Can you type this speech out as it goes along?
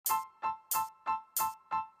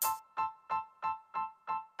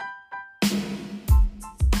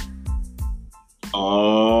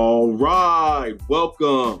All right,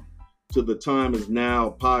 welcome to the Time Is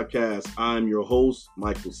Now podcast. I'm your host,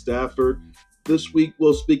 Michael Stafford. This week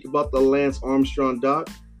we'll speak about the Lance Armstrong doc.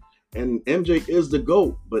 And MJ is the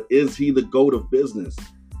GOAT, but is he the GOAT of business?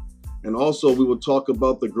 And also we will talk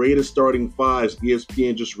about the greatest starting fives.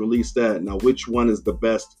 ESPN just released that. Now, which one is the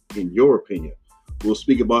best in your opinion? We'll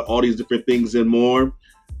speak about all these different things and more.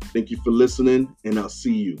 Thank you for listening, and I'll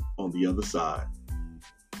see you on the other side.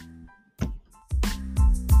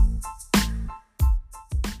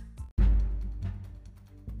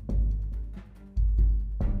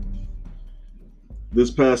 This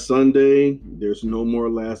past Sunday, there's no more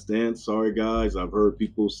Last Dance. Sorry, guys. I've heard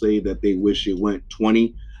people say that they wish it went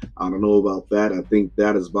 20. I don't know about that. I think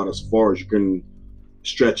that is about as far as you can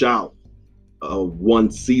stretch out of one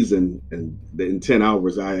season in 10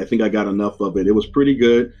 hours. I think I got enough of it. It was pretty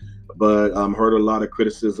good, but heard a lot of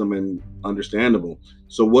criticism, and understandable.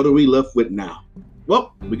 So what are we left with now?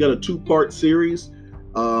 Well, we got a two-part series.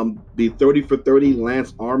 The 30 for 30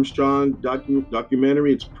 Lance Armstrong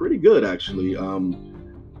documentary. It's pretty good, actually.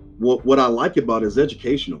 What I like about it is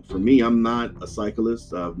educational. For me, I'm not a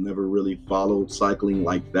cyclist. I've never really followed cycling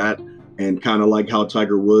like that. And kind of like how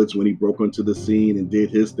Tiger Woods, when he broke onto the scene and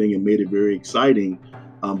did his thing and made it very exciting,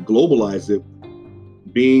 globalized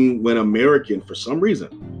it, being when American, for some reason,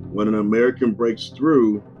 when an American breaks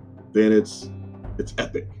through, then it's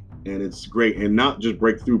epic. And it's great. And not just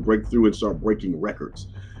break through and start breaking records.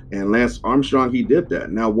 And Lance Armstrong, he did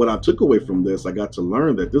that. Now, what I took away from this, I got to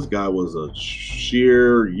learn that this guy was a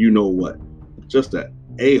sheer you-know-what. Just an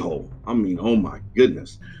a-hole. I mean, oh my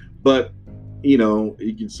goodness. But, you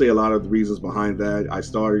can say a lot of the reasons behind that. I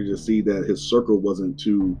started to see that his circle wasn't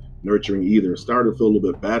too nurturing either. Started to feel a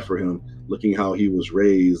little bit bad for him, looking how he was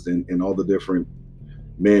raised and all the different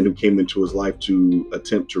men who came into his life to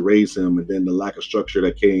attempt to raise him, and then the lack of structure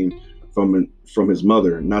that came from his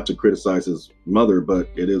mother. Not to criticize his mother, but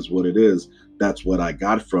it is what it is. That's what I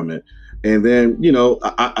got from it. And then,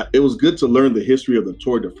 it was good to learn the history of the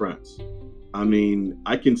Tour de France. I mean,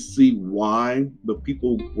 I can see why the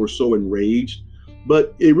people were so enraged,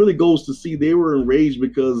 but it really goes to see they were enraged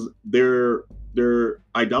because their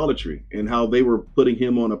idolatry and how they were putting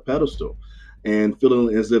him on a pedestal and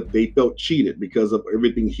feeling as if they felt cheated because of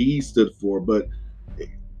everything he stood for. But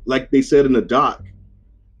like they said in the doc,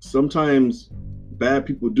 sometimes bad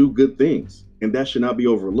people do good things, and that should not be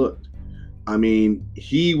overlooked. I mean,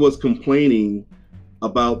 he was complaining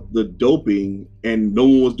about the doping and no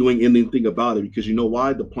one was doing anything about it because you know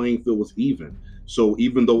why? The playing field was even. So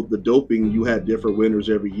even though the doping, you had different winners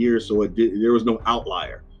every year, so there was no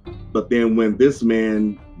outlier. But then when this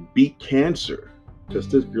man beat cancer,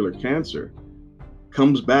 testicular cancer,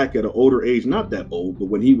 comes back at an older age, not that old, but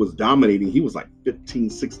when he was dominating, he was like 15,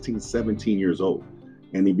 16, 17 years old.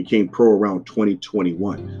 And he became pro around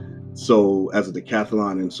 2021. So as a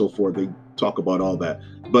decathlon and so forth, they talk about all that.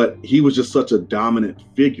 But he was just such a dominant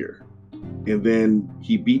figure. And then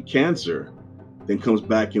he beat cancer, then comes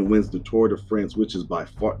back and wins the Tour de France, which is by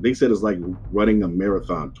far, they said it's like running a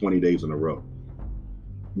marathon 20 days in a row.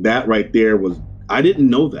 That right there was, I didn't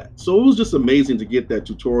know that. So it was just amazing to get that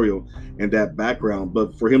tutorial and that background.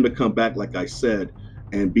 But for him to come back, like I said,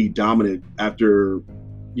 and be dominant after,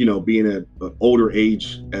 being at an older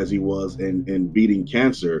age as he was and beating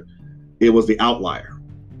cancer, it was the outlier.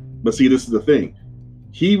 But see, this is the thing.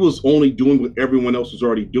 He was only doing what everyone else was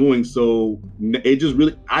already doing. So it just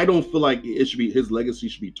really, I don't feel like it should be, his legacy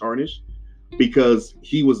should be tarnished because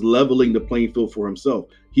he was leveling the playing field for himself.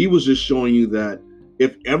 He was just showing you that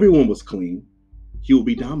if everyone was clean, he will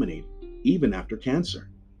be dominated, even after cancer.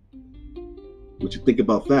 What you think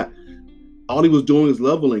about that? All he was doing is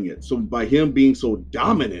leveling it. So by him being so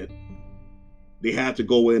dominant, they had to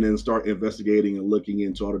go in and start investigating and looking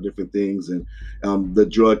into all the different things and the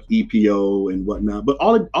drug EPO and whatnot. But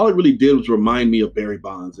all it really did was remind me of Barry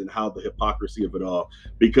Bonds and how the hypocrisy of it all,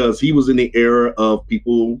 because he was in the era of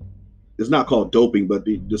people, it's not called doping, but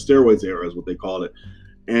the steroids era is what they call it.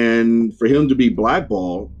 And for him to be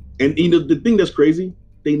blackballed, and the thing that's crazy,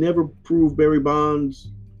 they never proved Barry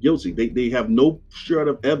Bonds guilty. They have no shred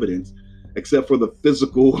of evidence except for the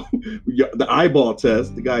physical, the eyeball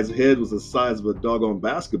test. The guy's head was the size of a doggone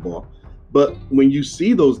basketball. But when you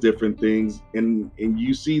see those different things and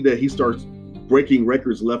you see that he starts breaking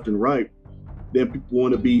records left and right, then people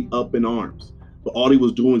want to be up in arms. But all he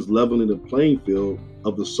was doing is leveling the playing field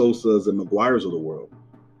of the Sosas and McGuires of the world.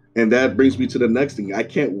 And that brings me to the next thing. I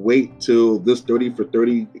can't wait till this 30 for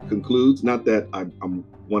 30 concludes. Not that I'm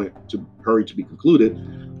wanting to hurry to be concluded,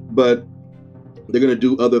 but they're going to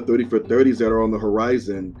do other 30 for 30s that are on the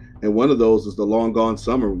horizon. And one of those is the Long Gone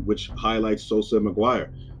Summer, which highlights Sosa and McGuire.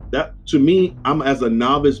 that to me, I'm as a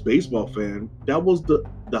novice baseball fan, that was the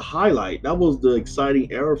highlight. That was the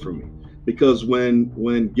exciting era for me. Because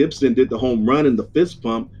when Gibson did the home run and the fist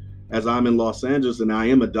pump, as I'm in Los Angeles and I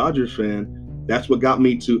am a Dodgers fan, that's what got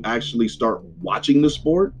me to actually start watching the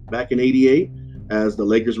sport back in '88 as the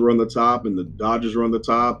Lakers were on the top and the Dodgers were on the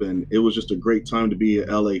top, and it was just a great time to be an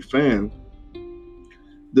LA fan.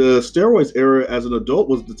 The steroids era as an adult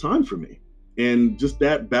was the time for me. And just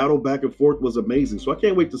that battle back and forth was amazing. So I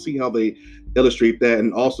can't wait to see how they illustrate that.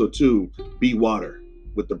 And also, too, Be Water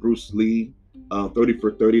with the Bruce Lee 30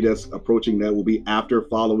 for 30 that's approaching. That will be after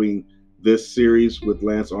following this series with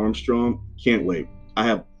Lance Armstrong. Can't wait. I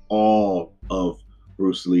have all of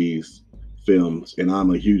Bruce Lee's films, and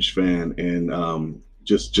I'm a huge fan. And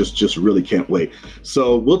just really can't wait.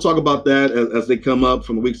 So we'll talk about that as they come up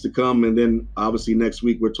from the weeks to come, and then obviously next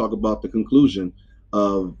week we'll talk about the conclusion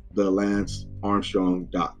of the Lance Armstrong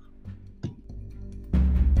doc.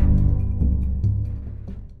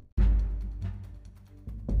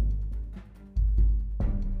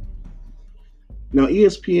 Now,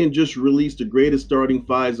 ESPN just released the greatest starting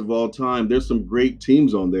fives of all time. There's some great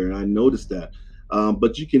teams on there, and I noticed that.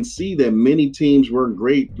 But you can see that many teams weren't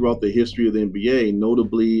great throughout the history of the NBA,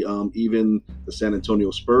 notably even the San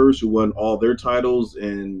Antonio Spurs, who won all their titles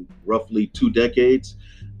in roughly 2 decades.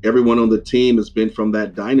 Everyone on the team has been from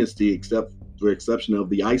that dynasty, except for the exception of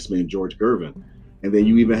the Iceman, George Gervin. And then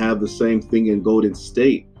you even have the same thing in Golden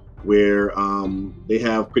State, where they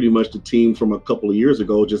have pretty much the team from a couple of years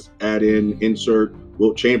ago, just insert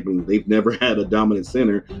Wilt Chamberlain. They've never had a dominant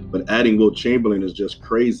center, but adding Wilt Chamberlain is just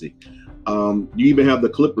crazy. You even have the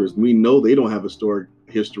Clippers. We know they don't have historic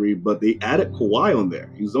history, but they added Kawhi on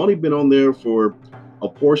there. He's only been on there for a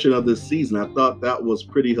portion of this season. I thought that was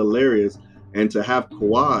pretty hilarious. And to have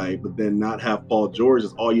Kawhi, but then not have Paul George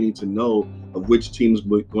is all you need to know of which team's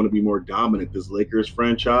going to be more dominant, this Lakers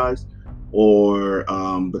franchise or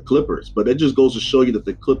the Clippers. But that just goes to show you that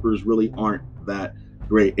the Clippers really aren't that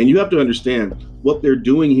great. And you have to understand what they're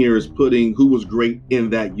doing here is putting who was great in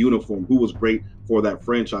that uniform, who was great for that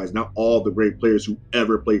franchise, not all the great players who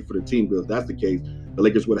ever played for the team. Because if that's the case, the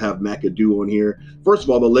Lakers would have McAdoo on here. First of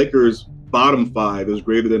all, the Lakers bottom five is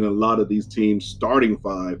greater than a lot of these teams starting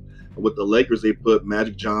five. With the Lakers, they put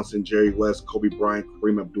Magic Johnson, Jerry West, Kobe Bryant,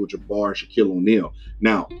 Kareem Abdul-Jabbar, and Shaquille O'Neal.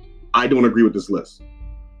 Now, I don't agree with this list.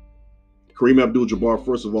 Kareem Abdul-Jabbar,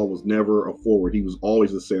 first of all, was never a forward. He was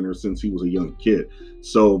always a center since he was a young kid.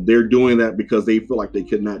 So they're doing that because they feel like they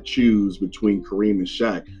could not choose between Kareem and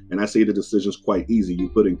Shaq. And I say the decision's quite easy. You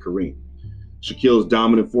put in Kareem. Shaquille's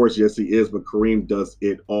dominant force, yes, he is, but Kareem does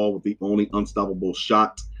it all with the only unstoppable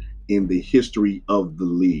shot in the history of the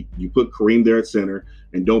league. You put Kareem there at center,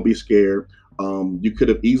 and don't be scared. You could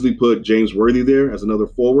have easily put James Worthy there as another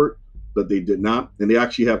forward, but they did not. And they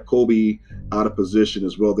actually have Kobe out of position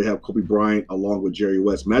as well. They have Kobe Bryant along with Jerry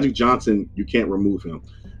West. Magic Johnson, you can't remove him.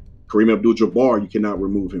 Kareem Abdul-Jabbar, you cannot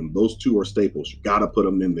remove him. Those two are staples. You got to put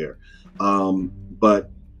them in there.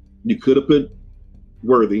 But you could have put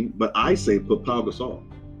Worthy, but I say put Pau Gasol.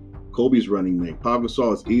 Kobe's running mate. Pau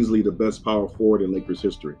Gasol is easily the best power forward in Lakers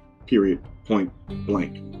history, period, point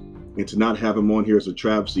blank. And to not have him on here is a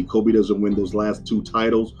travesty. Kobe doesn't win those last 2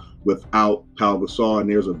 titles without Pau Gasol, and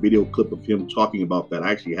there's a video clip of him talking about that.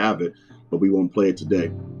 I actually have it, but we won't play it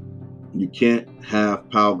today. You can't have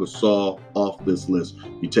Pau Gasol off this list.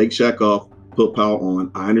 You take Shaq off, put Pau on.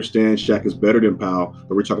 I understand Shaq is better than Pau,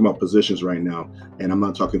 but we're talking about positions right now, and I'm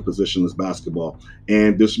not talking positionless basketball.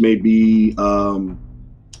 And this may be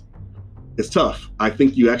it's tough. I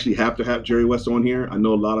think you actually have to have Jerry West on here. I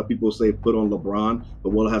know a lot of people say put on LeBron,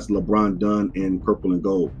 but what has LeBron done in purple and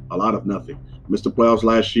gold? A lot of nothing. Missed the playoffs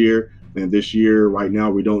last year, and this year, right now,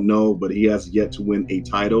 we don't know, but he has yet to win a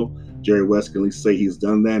title. Jerry West can at least say he's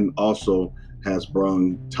done that, and also has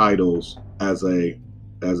brung titles as a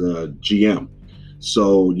GM.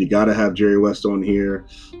 So you got to have Jerry West on here.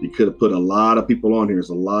 You could have put a lot of people on here. There's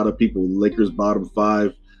a lot of people. Lakers bottom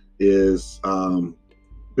five is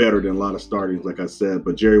better than a lot of startings, like I said.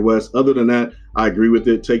 But Jerry West, other than that, I agree with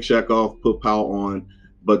it. Take Shaq off, put Powell on.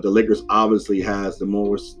 But the Lakers obviously has the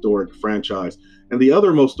more historic franchise. And the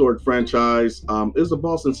other most historic franchise is the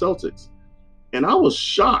Boston Celtics. And I was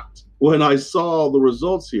shocked when I saw the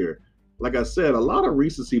results here. Like I said, a lot of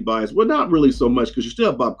recency bias. Well, not really so much, because you still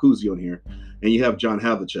have Bob Cousy on here, and you have John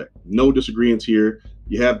Havlicek. No disagreements here.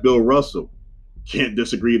 You have Bill Russell. Can't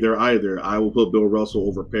disagree there either. I will put Bill Russell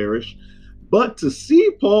over Parrish. But to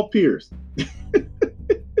see Paul Pierce,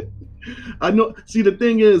 I know. See, the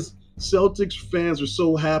thing is, Celtics fans are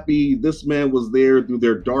so happy this man was there through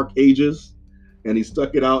their dark ages, and he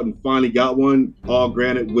stuck it out and finally got one, all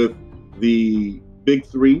granted with the big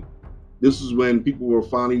three. This is when people were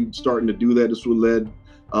finally starting to do that. This would led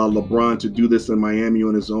LeBron to do this in Miami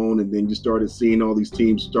on his own, and then you started seeing all these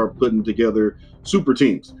teams start putting together super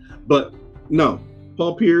teams. But no,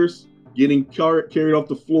 Paul Pierce getting carried off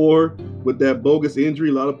the floor with that bogus injury.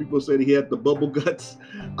 A lot of people said he had the bubble guts.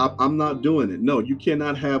 I'm not doing it. No, you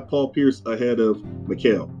cannot have Paul Pierce ahead of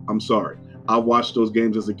Mikal. I'm sorry. I watched those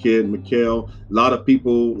games as a kid. Mikal, a lot of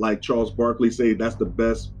people like Charles Barkley say that's the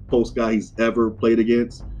best post guy he's ever played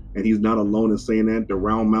against. And he's not alone in saying that. The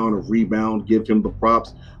round amount of rebound, give him the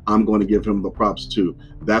props. I'm going to give him the props too.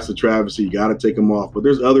 That's a travesty. You got to take him off. But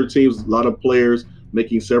there's other teams, a lot of players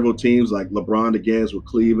making several teams like LeBron again with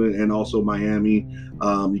Cleveland and also Miami.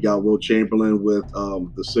 You got Will Chamberlain with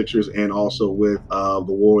the Sixers and also with the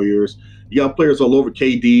Warriors. You got players all over.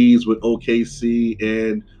 KD's with OKC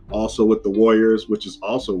and also with the Warriors, which is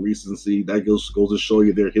also recency. That goes to show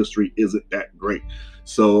you their history isn't that great.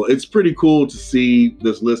 So it's pretty cool to see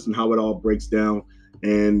this list and how it all breaks down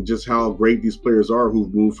and just how great these players are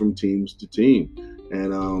who've moved from teams to team.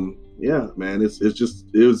 And yeah, man,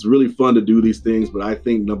 it was really fun to do these things. But I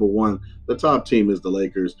think number one, the top team is the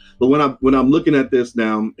Lakers. But when I'm looking at this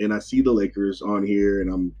now and I see the Lakers on here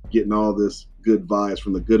and I'm getting all this good vibes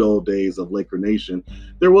from the good old days of Laker Nation,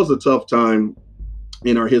 there was a tough time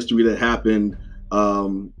in our history that happened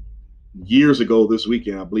years ago this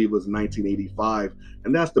weekend. I believe it was 1985,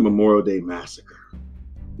 and that's the Memorial Day Massacre.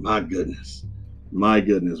 My goodness.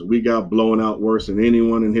 We got blown out worse than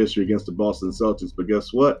anyone in history against the Boston Celtics. But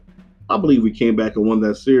guess what? I believe we came back and won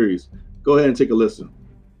that series. Go ahead and take a listen.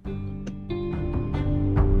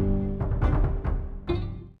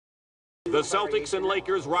 The Celtics and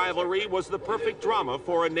Lakers rivalry was the perfect drama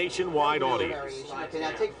for a nationwide audience. Okay,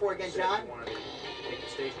 now take 4 again, John.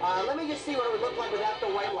 Let me just see what it would look like without the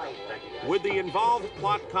white light. With the involved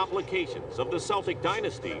plot complications of the Celtic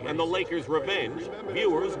dynasty and the Lakers' revenge,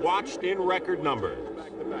 viewers watched in record numbers.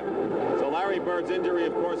 So Larry Bird's injury,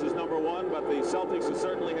 of course, is number one, but the Celtics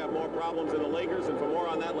certainly have more problems than the Lakers. And for more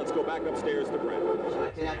on that, let's go back upstairs to Brent.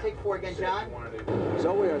 Okay, now take 4 again, John.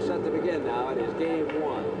 So we are set to begin now. It is game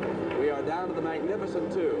 1. We are down to the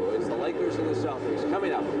magnificent 2. It's the Lakers and the Celtics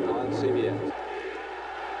coming up on CBS.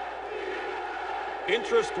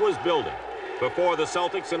 Interest was building. Before the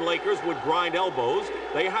Celtics and Lakers would grind elbows,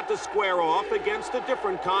 they had to square off against a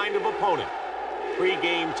different kind of opponent.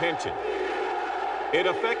 Pre-game tension. It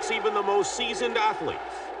affects even the most seasoned athletes.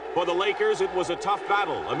 For the Lakers, it was a tough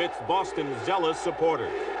battle amidst Boston's zealous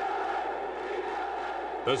supporters.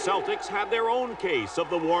 The Celtics had their own case of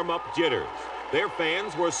the warm-up jitters. Their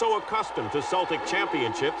fans were so accustomed to Celtic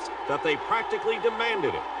championships that they practically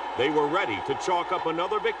demanded it. They were ready to chalk up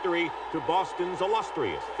another victory to Boston's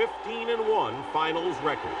illustrious 15-1 finals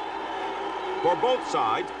record. For both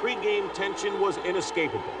sides, pre-game tension was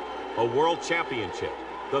inescapable. A world championship,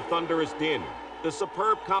 the thunderous din, the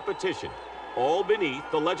superb competition, all beneath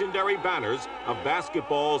the legendary banners of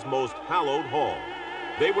basketball's most hallowed hall.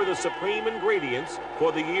 They were the supreme ingredients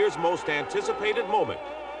for the year's most anticipated moment,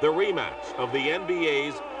 the rematch of the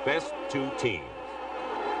NBA's best 2 teams.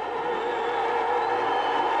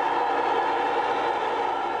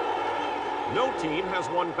 No team has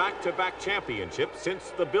won back-to-back championships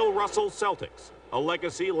since the Bill Russell Celtics, a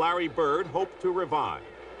legacy Larry Bird hoped to revive.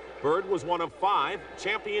 Bird was one of 5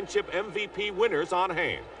 championship MVP winners on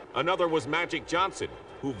hand. Another was Magic Johnson,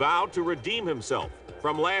 who vowed to redeem himself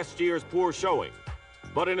from last year's poor showing.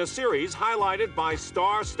 But in a series highlighted by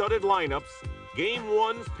star-studded lineups, Game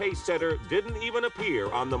 1's pace setter didn't even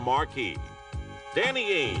appear on the marquee. Danny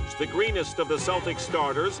Ainge, the greenest of the Celtics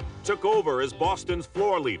starters, took over as Boston's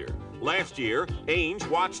floor leader. Last year, Ainge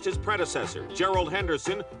watched his predecessor, Gerald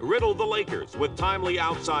Henderson, riddle the Lakers with timely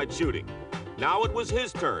outside shooting. Now it was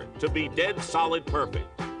his turn to be dead solid perfect.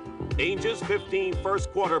 Ainge's 15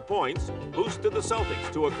 first-quarter points boosted the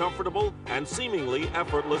Celtics to a comfortable and seemingly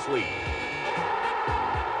effortless lead.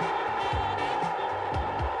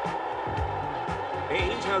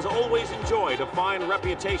 Ainge has always enjoyed a fine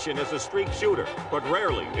reputation as a streak shooter, but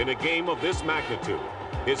rarely in a game of this magnitude.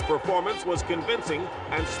 His performance was convincing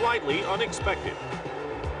and slightly unexpected.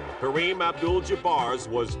 Kareem Abdul-Jabbar's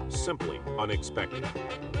was simply unexpected.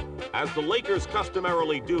 As the Lakers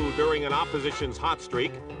customarily do during an opposition's hot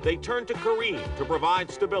streak, they turned to Kareem to provide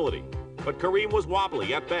stability. But Kareem was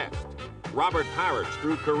wobbly at best. Robert Parrish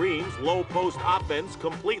threw Kareem's low-post offense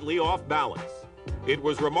completely off balance. It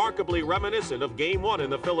was remarkably reminiscent of Game 1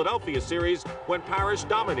 in the Philadelphia series when Parrish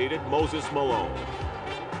dominated Moses Malone.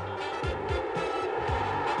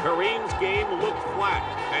 Kareem's game looked flat,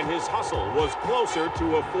 and his hustle was closer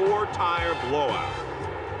to a 4-tire blowout.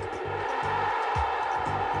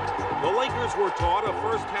 The Lakers were taught a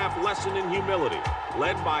first-half lesson in humility,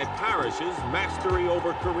 led by Parrish's mastery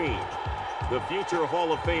over Kareem. The future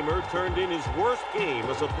Hall of Famer turned in his worst game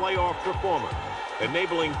as a playoff performer,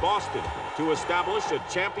 enabling Boston to establish a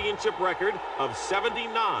championship record of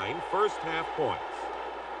 79 first-half points.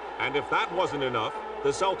 And if that wasn't enough, the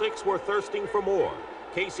Celtics were thirsting for more.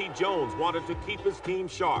 Casey Jones wanted to keep his team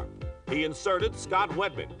sharp. He inserted Scott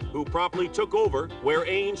Wedman, who promptly took over where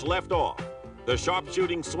Ainge left off. The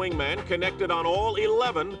sharpshooting swingman connected on all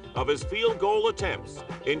 11 of his field goal attempts,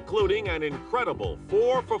 including an incredible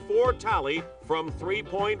 4-for-4 tally from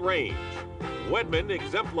three-point range. Wedman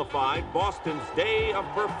exemplified Boston's day of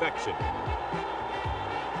perfection.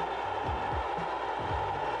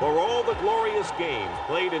 For all the glorious games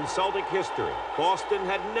played in Celtic history, Boston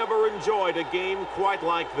had never enjoyed a game quite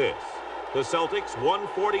like this. The Celtics'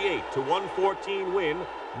 148-114 win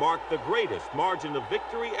marked the greatest margin of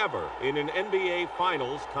victory ever in an NBA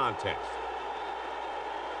Finals contest.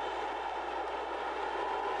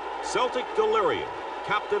 Celtic delirium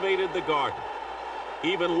captivated the Garden.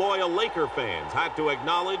 Even loyal Laker fans had to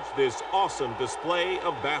acknowledge this awesome display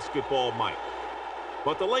of basketball might.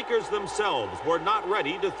 But the Lakers themselves were not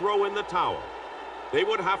ready to throw in the towel. They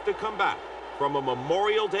would have to come back from a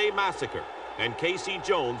Memorial Day massacre, and Casey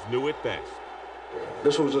Jones knew it best.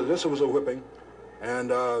 This was a whipping, and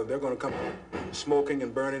they're going to come smoking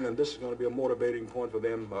and burning, and this is going to be a motivating point for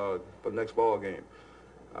them for the next ball game.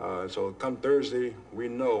 So come Thursday, we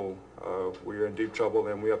know we're in deep trouble,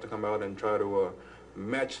 and we have to come out and try to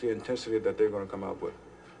match the intensity that they're going to come out with.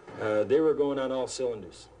 They were going on all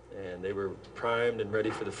cylinders, and they were primed and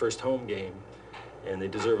ready for the first home game, and they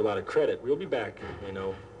deserve a lot of credit. We'll be back, you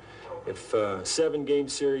know. If a 7-game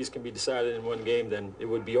series can be decided in one game, then it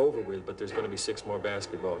would be over with, but there's going to be 6 more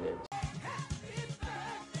basketball games.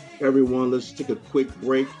 Everyone, let's take a quick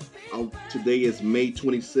break. Today is May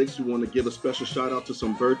 26th. We want to give a special shout out to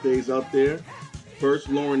some birthdays out there. First,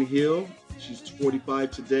 Lauryn Hill. She's 45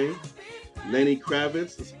 today. Lenny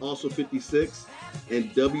Kravitz is also 56.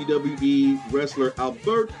 And WWE wrestler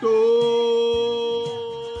Alberto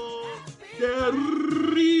Del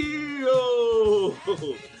Rio.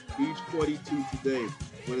 He's 42 today. I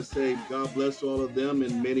want to say God bless all of them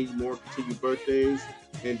and many more continued birthdays.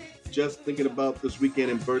 And just thinking about this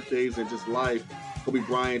weekend and birthdays and just life, Kobe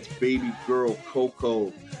Bryant's baby girl,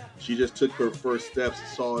 Coco, she just took her first steps.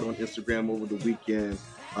 Saw it on Instagram over the weekend.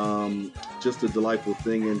 Just a delightful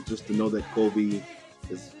thing. And just to know that Kobe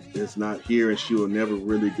is not here and she will never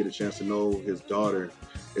really get a chance to know his daughter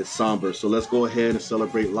is somber. So let's go ahead and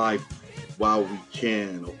celebrate life while we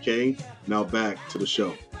can, okay? Now back to the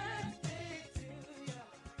show.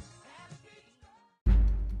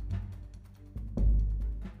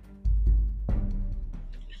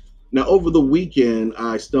 Now, over the weekend,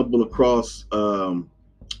 I stumbled across a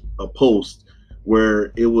post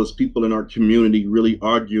where it was people in our community really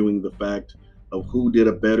arguing the fact of who did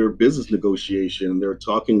a better business negotiation. They're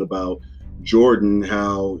talking about Jordan,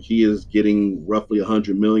 how he is getting roughly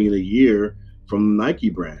 $100 million a year from the Nike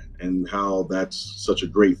brand and how that's such a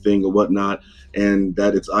great thing or whatnot, and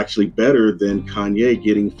that it's actually better than Kanye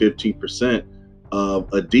getting 15% of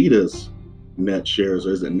Adidas net shares.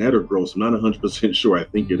 Or is it net or gross? I'm not 100% sure. I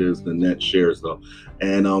think it is the net shares though.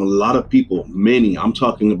 And a lot of people, I'm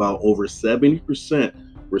talking about over 70%,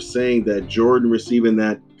 were saying that Jordan receiving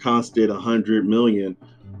that constant 100 million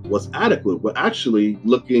was adequate. But actually,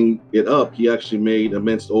 looking it up, he actually made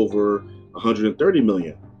immense over 130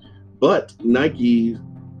 million. But Nike,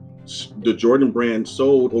 the Jordan brand,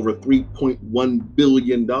 sold over $3.1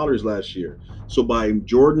 billion last year. So by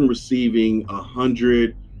Jordan receiving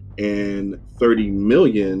 130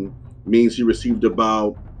 million means he received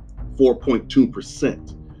about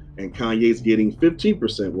 4.2%. And Kanye's getting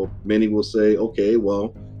 15%. Well, many will say, okay,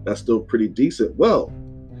 well, that's still pretty decent. Well,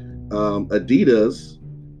 Adidas,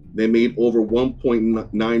 they made over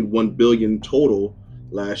 1.91 billion total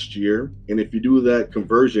last year. And if you do that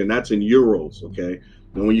conversion, that's in euros, okay?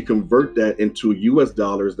 And when you convert that into US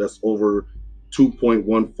dollars, that's over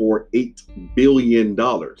 $2.148 billion.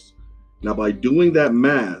 Now, by doing that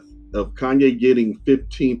math of Kanye getting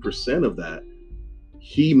 15% of that,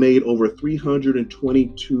 he made over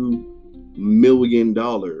 $322 million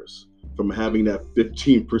from having that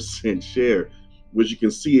 15% share, which you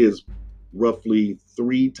can see is roughly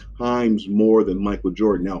 3 times more than Michael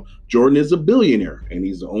Jordan. Now, Jordan is a billionaire and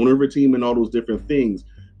he's the owner of a team and all those different things.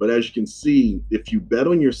 But as you can see, if you bet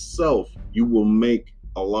on yourself, you will make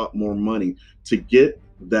a lot more money. To get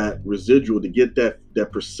that residual, to get that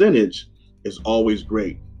percentage is always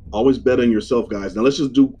great. Always bet on yourself, guys. Now, let's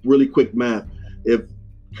just do really quick math. If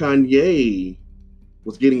Kanye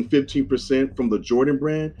was getting 15% from the Jordan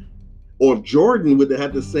brand, Or if Jordan would have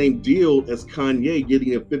had the same deal as Kanye,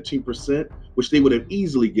 getting a 15%, which they would have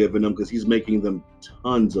easily given him because he's making them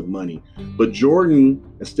tons of money. But Jordan,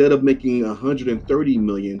 instead of making $130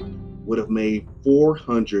 million, would have made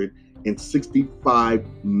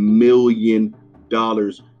 $465 million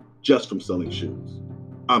just from selling shoes.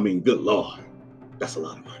 I mean, good Lord, that's a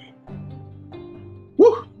lot of money.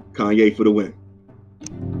 Woo! Kanye for the win.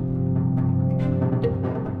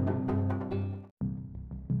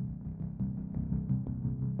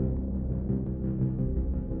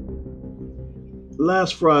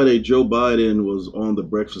 Last Friday, Joe Biden was on the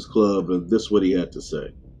Breakfast Club, and this is what he had to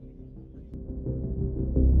say.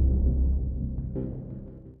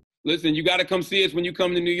 Listen, you got to come see us when you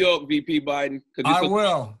come to New York, VP Biden. I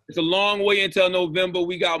will. It's a long way until November.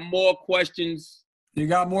 We got more questions. You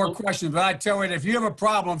got more questions, but I tell you, if you have a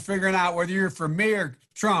problem figuring out whether you're for me or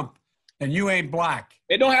Trump, then you ain't black.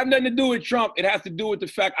 It don't have nothing to do with Trump. It has to do with the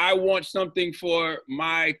fact I want something for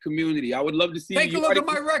my community. I would love to see. Take a look at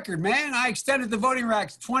my record, man. I extended the voting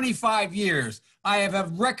rights 25 years. I have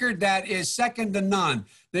a record that is second to none.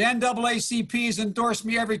 The NAACP has endorsed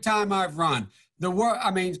me every time I've run.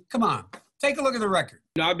 I mean, come on. Take a look at the record.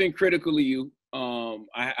 You know, I've been critical of you.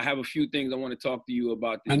 I have a few things I want to talk to you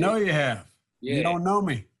about today. I know you have. Yeah. You don't know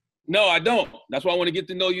me. No, I don't. That's why I want to get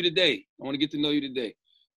to know you today. I want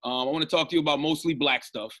to talk to you about mostly black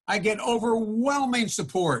stuff. I get overwhelming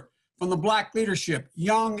support from the black leadership,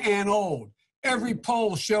 young and old. Every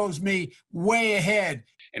poll shows me way ahead.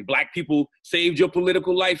 And black people saved your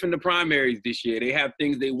political life in the primaries this year. They have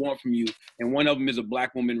things they want from you, and one of them is a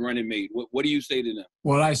black woman running mate. What do you say to them?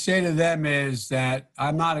 What I say to them is that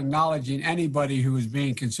I'm not acknowledging anybody who is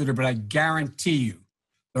being considered, but I guarantee you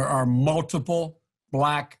there are multiple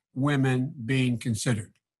black women being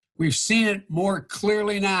considered. We've seen it more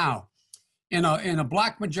clearly now. In a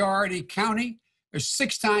black majority county, they're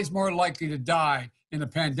 6 times more likely to die in a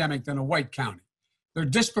pandemic than a white county. They're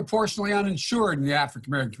disproportionately uninsured in the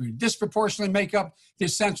African-American community, disproportionately make up the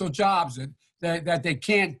essential jobs that they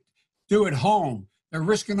can't do at home. They're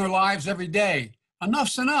risking their lives every day.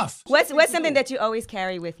 Enough's enough. What's something that you always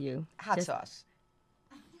carry with you? Hot sauce.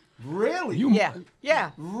 Really? Yeah.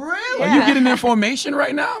 Really? Are you getting information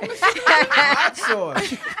right now? Hot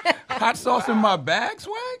sauce. Hot sauce in my bag,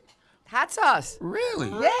 Swag? Hot sauce. Really?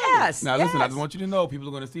 Yes. Now, listen, I just want you to know, people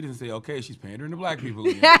are going to see this and say, okay, she's pandering to black people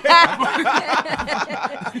again.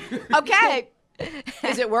 Okay.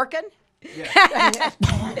 Is it working? Yeah.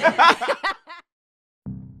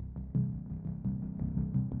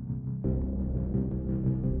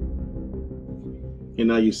 And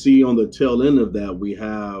now you see on the tail end of that, we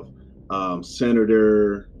have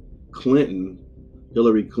Senator Clinton,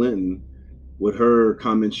 Hillary Clinton, with her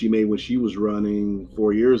comments she made when she was running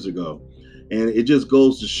 4 years ago. And it just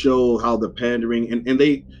goes to show how the pandering, and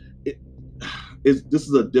this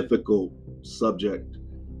is a difficult subject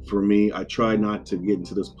for me. I try not to get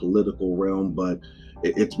into this political realm, but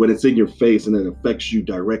it's when it's in your face and it affects you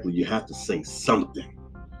directly, you have to say something.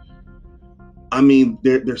 I mean,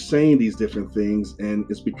 they're saying these different things, and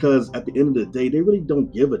it's because at the end of the day, they really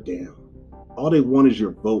don't give a damn. All they want is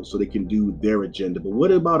your vote so they can do their agenda. But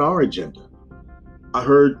what about our agenda? I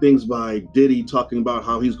heard things by Diddy talking about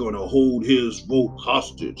how he's going to hold his vote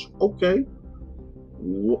hostage. Okay.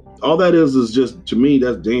 All that is just, to me,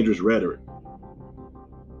 that's dangerous rhetoric.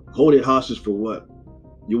 Hold it hostage for what?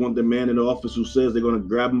 You want the man in the office who says they're going to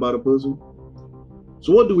grab him by the pussy?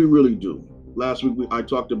 So what do we really do? Last week, I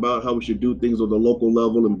talked about how we should do things on the local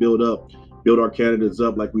level and build our candidates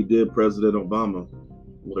up like we did President Obama.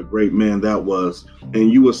 What a great man that was.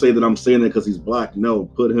 And you will say that I'm saying that because he's black. No,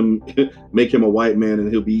 make him a white man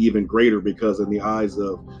and he'll be even greater, because in the eyes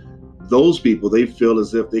of those people, they feel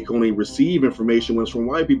as if they can only receive information when it's from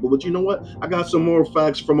white people. But you know what? I got some more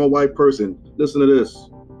facts from a white person. Listen to this.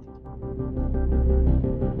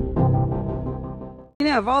 You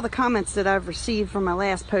know, of all the comments that I've received from my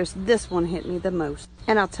last post, this one hit me the most.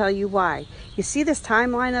 And I'll tell you why. You see this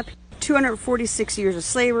timeline up here? 246 years of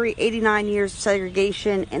slavery, 89 years of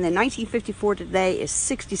segregation, and then 1954 today is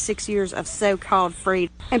 66 years of so-called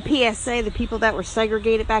freedom. And PSA, the people that were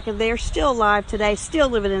segregated back in there, still alive today, still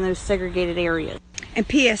living in those segregated areas. And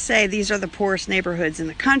PSA, these are the poorest neighborhoods in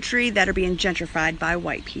the country that are being gentrified by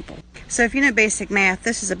white people. So if you know basic math,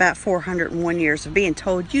 this is about 401 years of being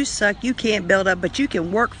told you suck, you can't build up, but you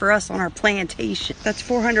can work for us on our plantation. That's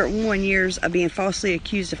 401 years of being falsely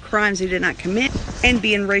accused of crimes they did not commit and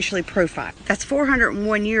being racially profiled. That's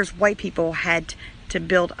 401 years white people had to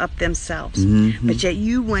build up themselves. Mm-hmm. But yet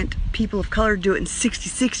you want people of color to do it in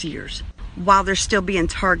 66 years. while they're still being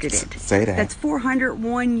targeted. Say that. That's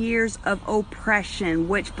 401 years of oppression,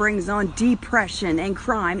 which brings on depression and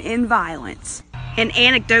crime and violence. And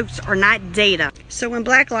anecdotes are not data. So when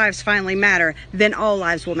Black lives finally matter, then all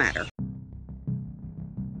lives will matter.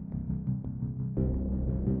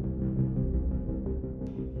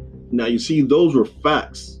 Now, you see, those were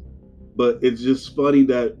facts, but it's just funny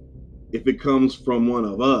that if it comes from one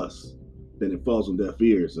of us, then it falls on deaf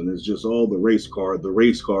ears. And it's just, the race card.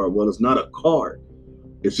 Well, it's not a card.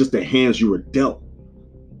 It's just the hands you were dealt.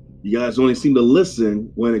 You guys only seem to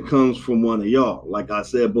listen when it comes from one of y'all. Like I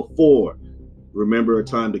said before, remember a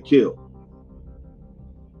time to kill.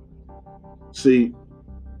 See,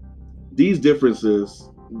 these differences,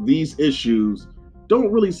 these issues don't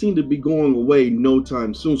really seem to be going away no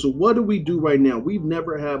time soon. So what do we do right now? We've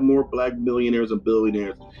never had more Black millionaires and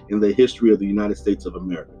billionaires in the history of the United States of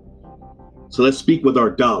America. So let's speak with our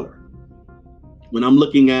dollar. When I'm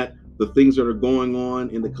looking at the things that are going on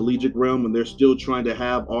in the collegiate realm, and they're still trying to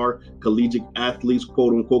have our collegiate athletes,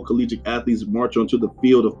 quote unquote collegiate athletes, march onto the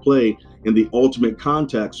field of play in the ultimate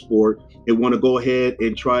contact sport, and want to go ahead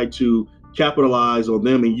and try to capitalize on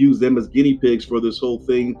them and use them as guinea pigs for this whole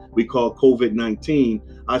thing we call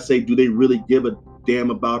COVID-19. I say, do they really give a damn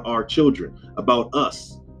about our children, about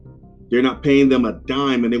us? They're not paying them a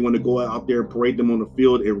dime, and they want to go out there and parade them on the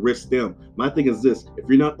field and risk them. My thing is this: if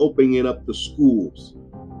you're not opening it up to schools,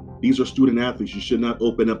 these are student athletes, you should not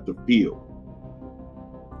open up the field.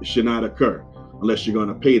 It should not occur unless you're going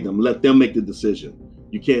to pay them. Let them make the decision.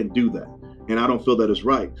 You can't do that. And I don't feel that is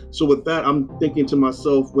right. So with that, I'm thinking to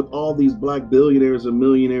myself, with all these Black billionaires and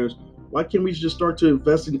millionaires, why can't we just start to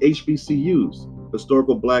invest in HBCUs,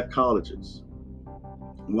 historical Black colleges?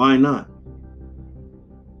 Why not?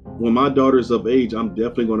 When my daughter's of age, I'm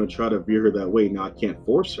definitely going to try to veer her that way. Now, I can't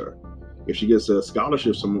force her. If she gets a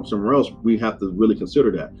scholarship somewhere else, we have to really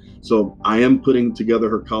consider that. So I am putting together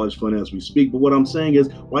her college fund as we speak. But what I'm saying is,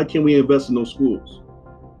 why can't we invest in those schools?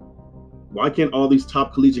 Why can't all these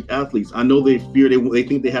top collegiate athletes? I know they fear, they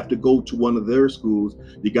think they have to go to one of their schools.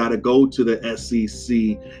 You got to go to the SEC.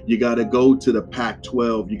 You got to go to the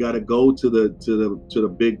Pac-12. You got to go to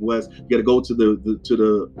the Big West. You got to go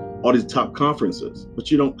to all these top conferences.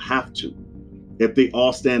 But you don't have to. If they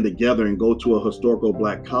all stand together and go to a historical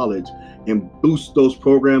Black college and boost those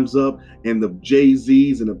programs up, and the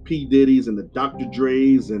Jay-Z's and the P. Diddy's and the Dr.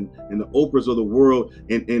 Dre's and the Oprahs of the world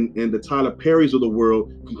and the Tyler Perry's of the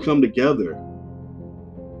world can come together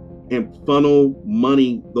and funnel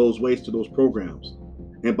money those ways to those programs.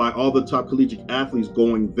 And by all the top collegiate athletes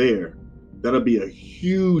going there, that'll be a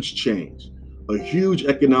huge change, a huge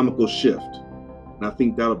economical shift. And I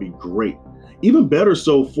think that'll be great. Even better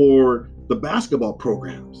so for the basketball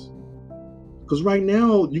programs. Because right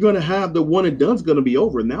now, you're going to have the one and done's going to be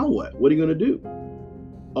over. Now what? What are you going to do?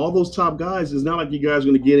 All those top guys, it's not like you guys are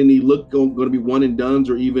going to get any going to be one and dones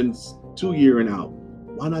or even 2 year and out.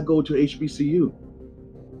 Why not go to HBCU?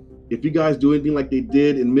 If you guys do anything like they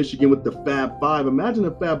did in Michigan with the Fab Five, imagine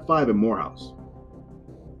the Fab Five at Morehouse.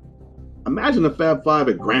 Imagine the Fab Five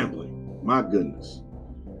at Grambling. My goodness.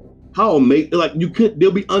 How amazing.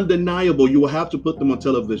 They'll be undeniable. You will have to put them on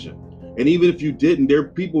television. And even if you didn't, there are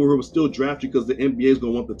people who will still draft you because the NBA is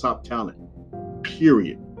going to want the top talent.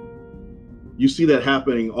 Period. You see that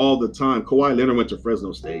happening all the time. Kawhi Leonard went to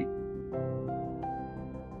Fresno State.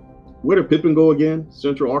 Where did Pippen go again?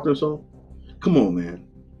 Central Arkansas? Come on, man.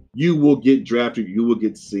 You will get drafted. You will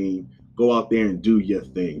get seen. Go out there and do your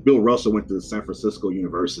thing. Bill Russell went to San Francisco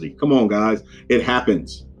University. Come on, guys. It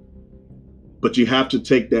happens. But you have to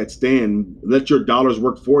take that stand. Let your dollars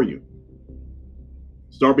work for you.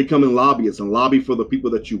 Start becoming lobbyists and lobby for the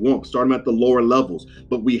people that you want. Start them at the lower levels.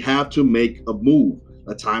 But we have to make a move.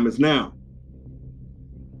 The time is now.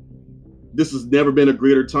 This has never been a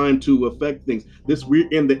greater time to affect things. We're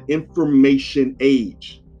in the information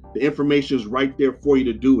age. The information is right there for you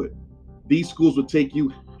to do it. These schools will take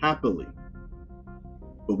you happily.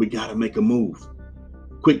 But we got to make a move.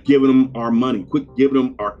 Quit giving them our money. Quit giving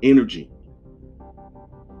them our energy.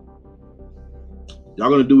 Y'all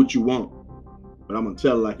going to do what you want. But I'm going to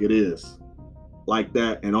tell it like it is. Like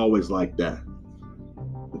that and always like that.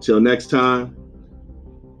 Until next time,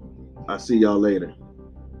 I'll see y'all later.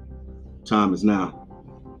 Time is now.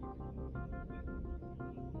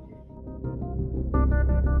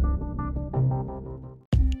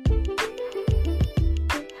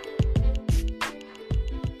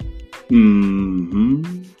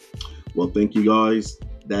 Well, thank you guys.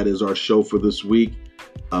 That is our show for this week.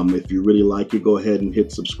 If you really like it, go ahead and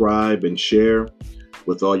hit subscribe and share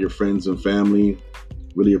with all your friends and family.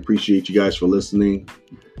 Really appreciate you guys for listening.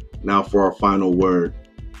 Now for our final word.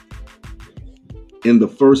 In the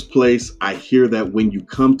first place, I hear that when you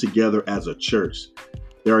come together as a church,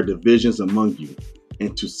 there are divisions among you.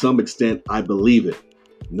 And to some extent, I believe it.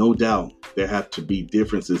 No doubt there have to be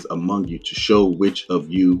differences among you to show which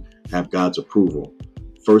of you have God's approval.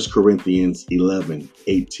 1 Corinthians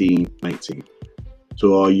 11:18-19.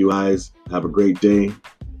 To all you guys, have a great day.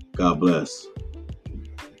 God bless.